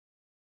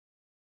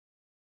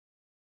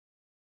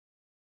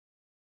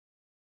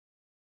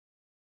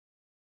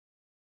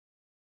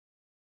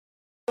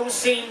You've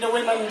seen the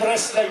women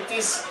dressed like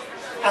this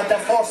at the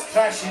first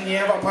thrashing they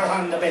ever put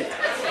on the belt.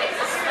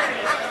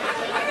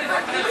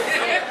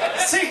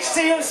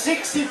 60 or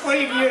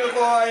 65 years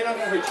ago, I don't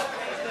know which.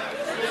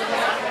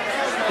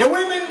 The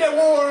women that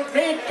wore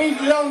great big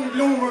long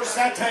bloomers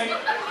that time,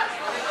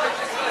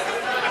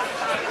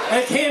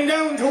 they came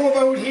down to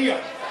about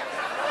here.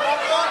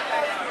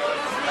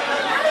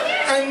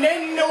 And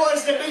then there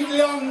was the big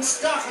long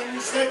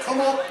stockings that come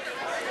up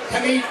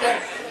to meet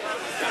them.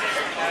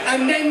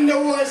 And then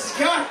there was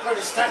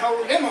garters to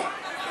hold them up.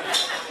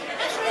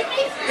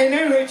 In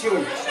every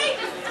tune.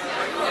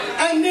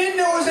 And then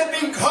there was a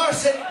big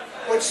corset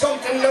with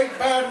something like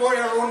barbed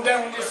wire run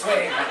down this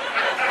way.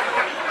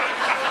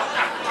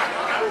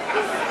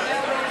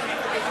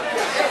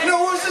 There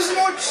was as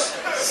much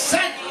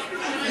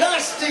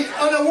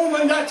elastic on a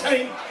woman that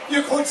time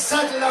you could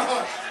saddle a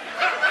horse.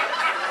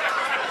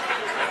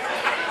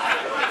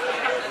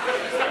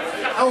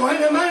 And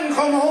when a man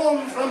come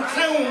home from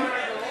town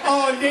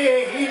all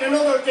day, he'd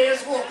another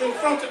day's work in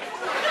front of him.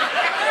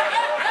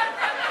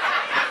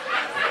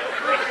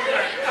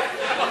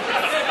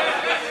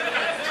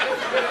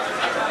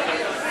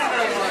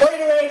 By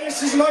the way,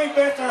 this is my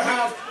better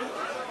half.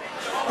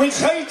 We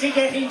tried to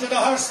get into the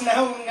Horse and the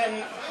Hound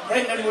and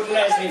Brendan wouldn't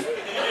let me.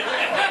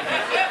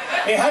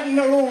 He hadn't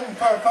a room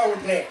for foul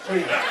play,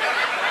 really.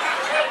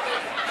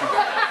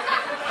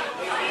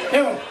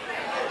 Now,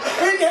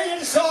 we'll tell you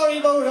the story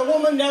about a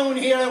woman down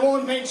here, I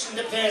won't mention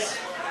the place.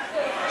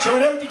 She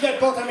went out to get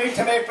buttermilk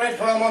to make bread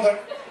for her mother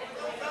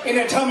in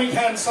a Tommy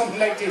can, something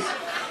like this.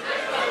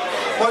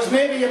 Was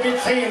maybe a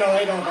bit thinner,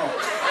 I don't know.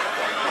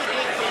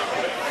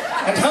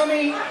 And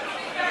Tommy,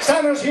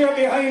 Sanders here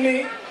behind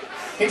me,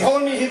 he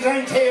told me he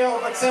drank tea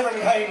out at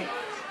several times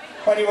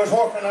when he was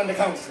working on the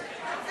council.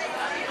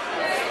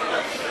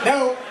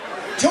 Now,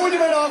 Julia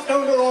went off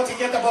down the road to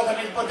get the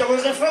buttermilk, but there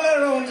was a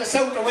fella around the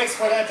south or west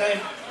for that time,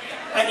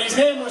 and his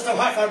name was the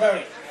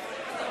Whackerberry.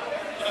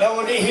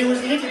 Now, he was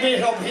a little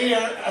bit up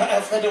here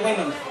after the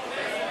women,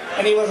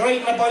 and he was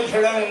riding a bike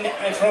around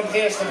from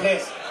place to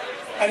place.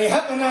 And he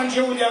happened on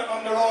Julia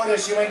on the road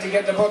as she went to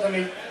get the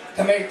buttermilk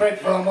to make bread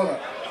for her mother.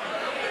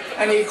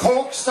 And he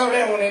coaxed her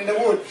down in the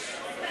woods.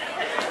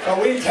 So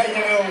we'll tell you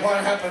now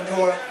what happened to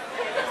her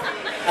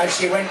as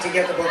she went to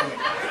get the buttermilk.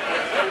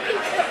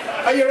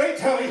 Are you right,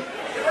 Tommy?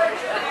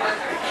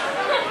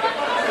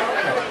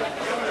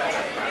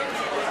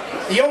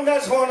 The young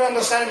lads won't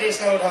understand this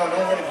now, Tom, don't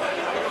worry.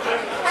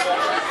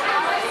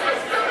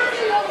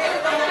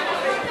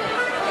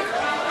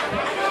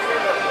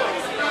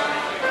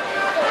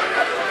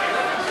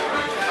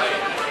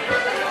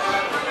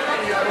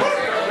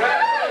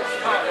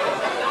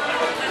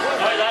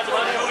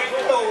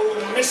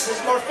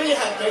 Mrs. Murphy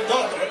had a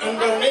daughter, and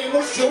her name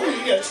was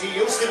Julia. She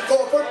used to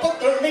go for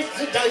buttermilk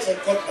to dice and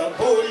cut the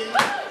bull.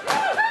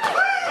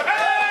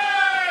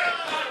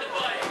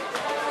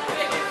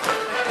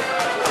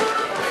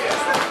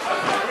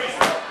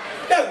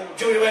 Now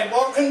Julia went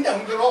walking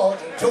down the road,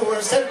 and to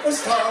herself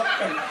was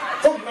talking,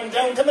 coming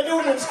down to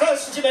Madoodle's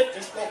cross, and she met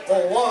this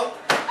bucko walk.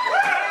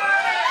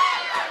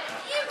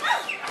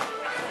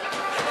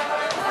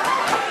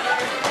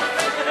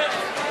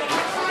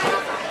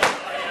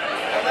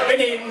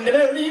 In the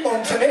merry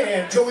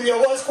Monterey, Julia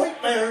was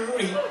quite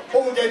merry.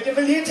 Oh, the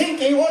devil you think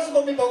he was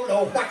going to be about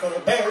a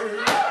Whackerberry.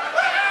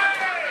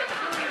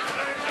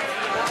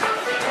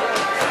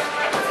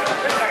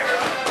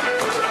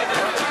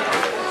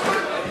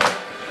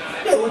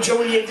 Oh,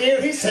 Julia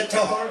dear, he said to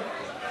her,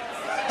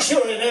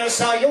 sure I never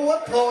saw you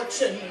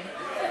approaching.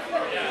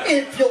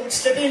 If you'd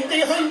slip in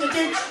behind the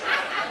ditch,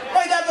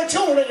 I'd have a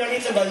tune in your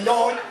little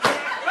lord.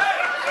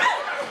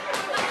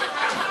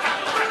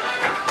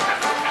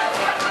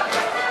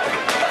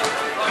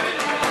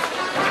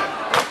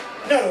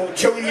 Now,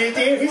 Julia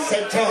dear, he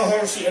said to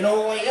her, so you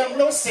know I am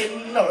no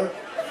sinner.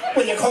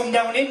 Will you come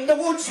down in the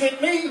woods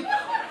with me?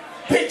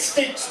 Pick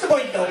sticks to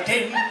bind out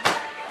in.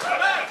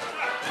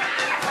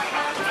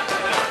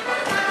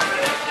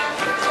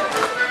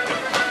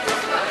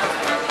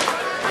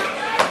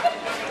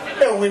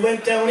 Now we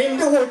went down in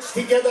the woods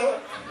together.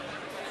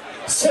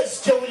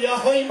 Says Julia,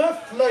 I'm a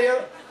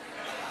flyer.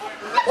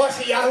 What's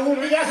the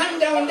holding with your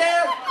hand down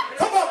there?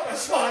 Come up and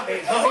swab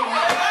it,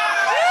 high.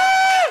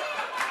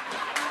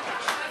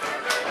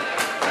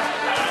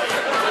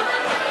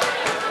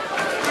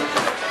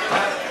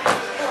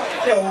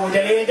 So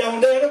they lay down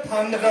there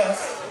upon the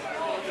grass,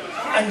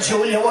 and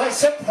Julia was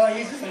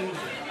surprised, and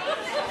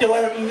they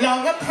were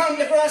long upon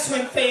the grass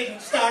when Fagan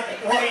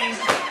started rise.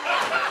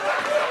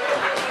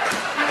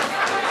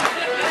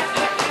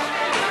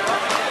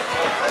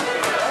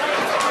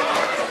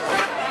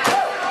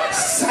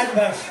 Sad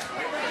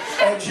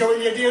oh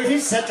Julia dear, he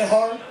said to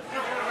her,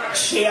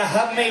 she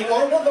have my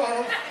word of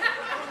honor.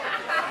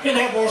 He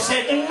never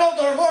said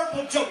another word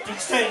but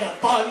jumped straight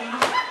up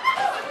on.